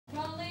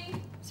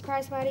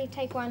Surprise party,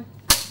 take one.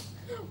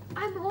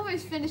 I'm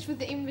almost finished with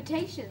the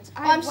invitations.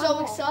 I'm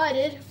so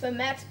excited for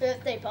Matt's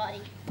birthday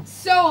party.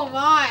 So am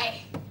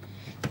I.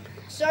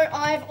 So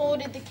I've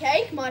ordered the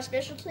cake, my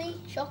specialty,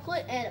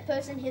 chocolate, and a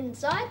person hidden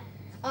inside.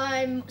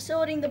 I'm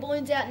sorting the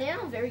balloons out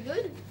now. Very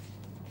good.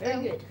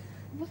 Very good.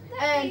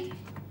 And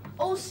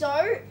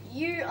also,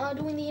 you are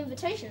doing the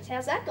invitations.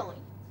 How's that going?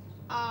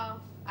 I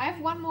have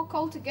one more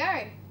call to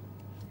go.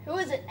 Who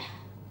is it?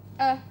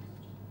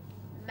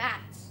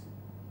 Matt.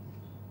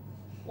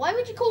 Why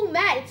would you call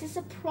Matt? It's a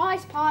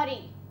surprise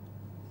party.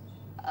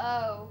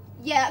 Oh,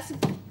 yeah, that's a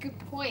good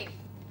point.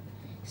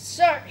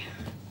 So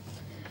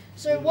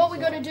what we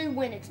got to do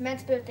when it's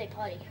Matt's birthday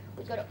party?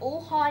 We got to all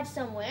hide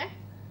somewhere.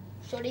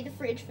 Shoddy the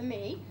fridge for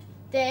me.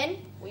 Then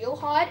we all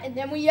hide and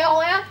then we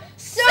yell out,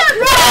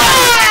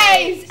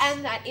 surprise!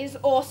 And that is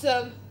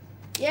awesome.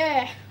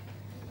 Yeah.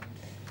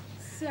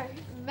 So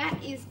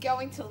Matt is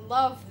going to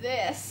love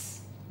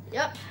this.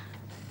 Yep.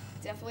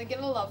 Definitely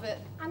gonna love it.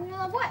 I'm gonna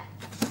love what?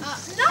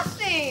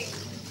 Nothing.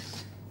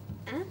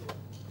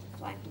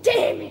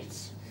 Damn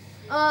it.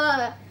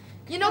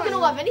 You're not gonna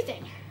love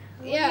anything.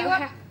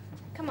 Yeah.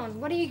 Come on,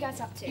 what are you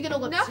guys up to? You're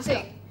gonna love Nothing.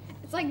 sister.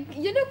 It's like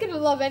you're not gonna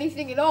love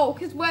anything at all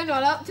because we're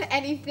not up to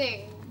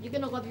anything. You're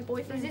gonna love your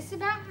boyfriend. Is this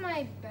about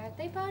my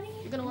birthday party?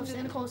 You're gonna love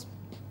Santa Claus.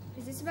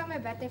 Is this about my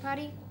birthday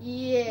party?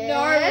 Yes.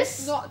 No,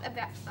 it's not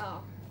about.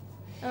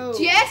 Oh.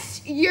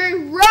 Jess, you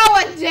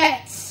ruined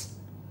it.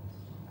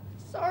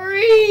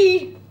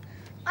 Sorry.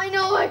 I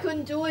know I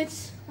couldn't do it.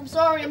 I'm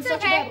sorry. I'm It's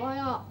such okay. a bad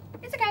liar.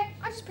 It's okay.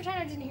 I'll just pretend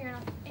I didn't hear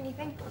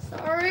anything.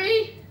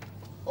 Sorry.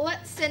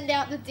 Let's send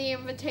out the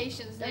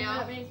invitations Don't now.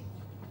 hurt me.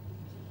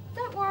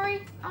 Don't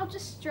worry, I'll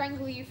just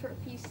strangle you for a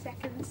few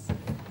seconds.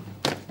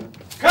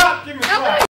 Cut! Give me a